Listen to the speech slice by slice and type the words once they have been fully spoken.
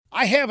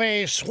I have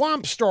a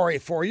swamp story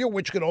for you,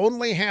 which could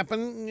only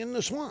happen in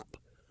the swamp.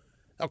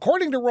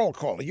 According to roll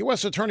call, the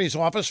U.S. Attorney's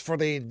Office for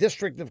the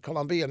District of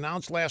Columbia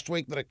announced last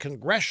week that a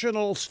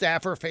congressional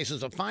staffer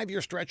faces a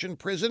 5-year stretch in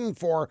prison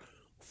for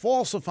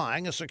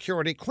falsifying a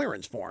security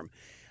clearance form.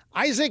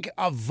 Isaac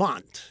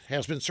Avant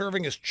has been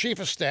serving as chief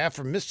of staff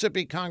for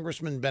Mississippi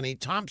Congressman Benny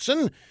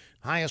Thompson,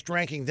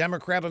 highest-ranking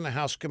Democrat on the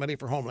House Committee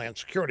for Homeland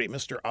Security.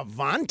 Mr.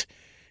 Avant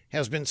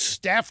has been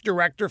staff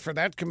director for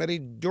that committee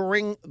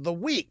during the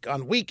week.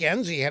 On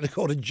weekends, he had to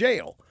go to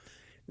jail.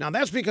 Now,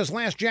 that's because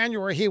last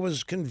January he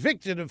was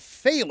convicted of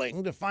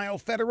failing to file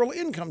federal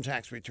income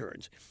tax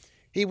returns.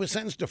 He was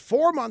sentenced to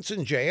 4 months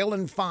in jail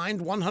and fined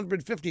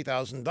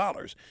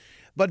 $150,000.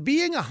 But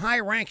being a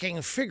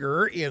high-ranking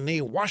figure in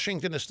the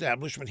Washington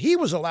establishment, he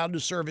was allowed to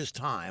serve his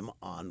time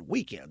on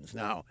weekends.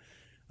 Now,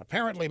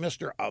 apparently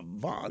Mr.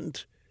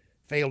 Avant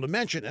failed to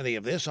mention any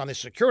of this on his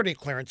security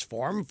clearance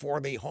form for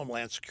the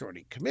Homeland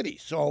Security Committee.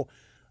 So,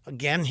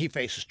 again, he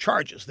faces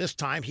charges. This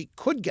time, he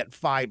could get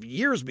 5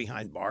 years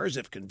behind bars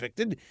if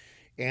convicted,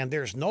 and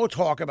there's no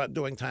talk about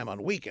doing time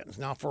on weekends.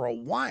 Now, for a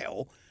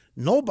while,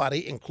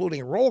 nobody,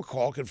 including roll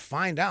call, could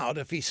find out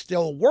if he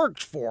still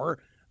worked for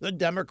the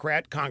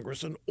Democrat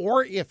congressman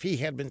or if he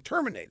had been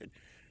terminated.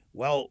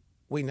 Well,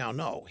 we now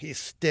know he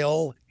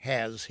still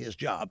has his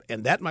job,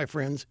 and that, my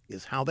friends,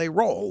 is how they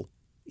roll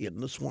in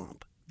the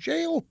swamp.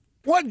 Jail?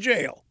 What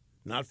jail?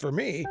 Not for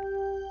me.